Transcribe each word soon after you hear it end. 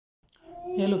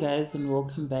Hello guys and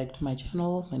welcome back to my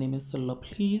channel. My name is Sola.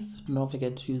 Please don't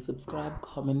forget to subscribe,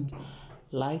 comment,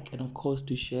 like, and of course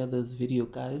to share this video,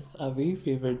 guys. Our very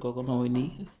favorite Gogo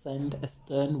Maweni sent a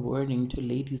stern warning to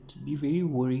ladies to be very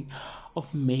wary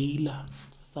of male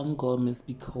sangomas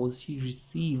because she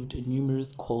received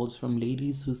numerous calls from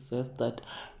ladies who says that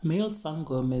male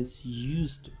sangomas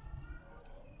used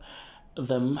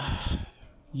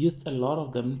a lot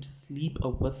of them to sleep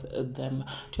with them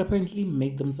to apparently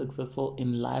make them successful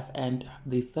in life, and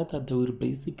they said that they will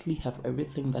basically have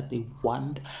everything that they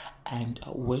want and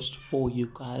wished for.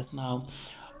 You guys, now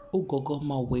Gogo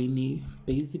Maweni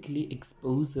basically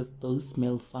exposes those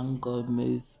male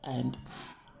sangomas, and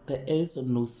there is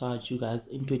no such, you guys,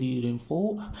 in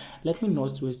 2024. Let me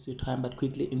not waste your time but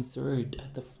quickly insert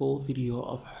the full video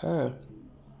of her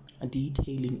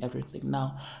detailing everything.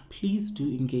 Now please do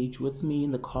engage with me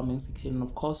in the comment section, and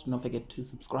of course don't forget to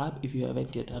subscribe if you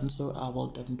haven't yet done so. I will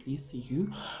definitely see you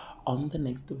on the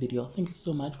next video. Thank you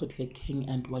so much for clicking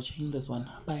and watching this one.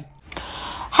 Bye.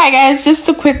 Hi guys, just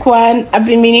a quick one. I've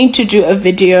been meaning to do a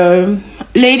video.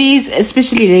 Ladies,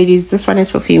 especially ladies, this one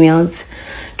is for females.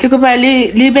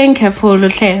 Being careful.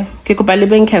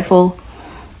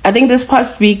 I think this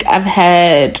past week I've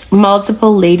had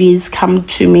multiple ladies come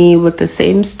to me with the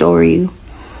same story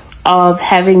of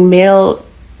having male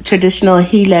traditional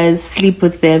healers sleep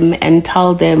with them and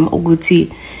tell them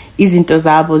Uguti izinto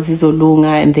zabo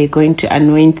zizolunga, and they're going to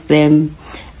anoint them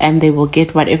and they will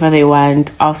get whatever they want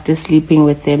after sleeping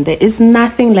with them. There is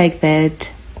nothing like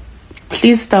that.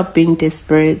 Please stop being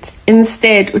desperate.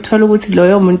 Instead, uthole ukuthi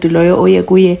loyo muntu loyo oye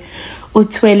kuye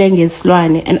uthwele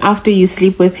ngesilwane, and after you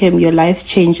sleep with him, your life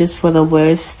changes for the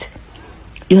worst.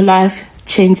 Your life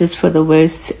changes for the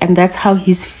worst, and that's how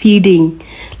he's feeding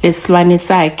lesilwane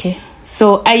sakhe.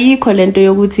 So ayikho lento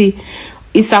yokuthi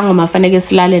isangoma fanele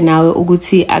silale nawe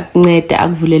ukuthi akuncede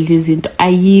akuvulele izinto.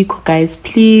 Ayikho, guys.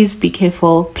 Please be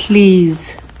careful, please.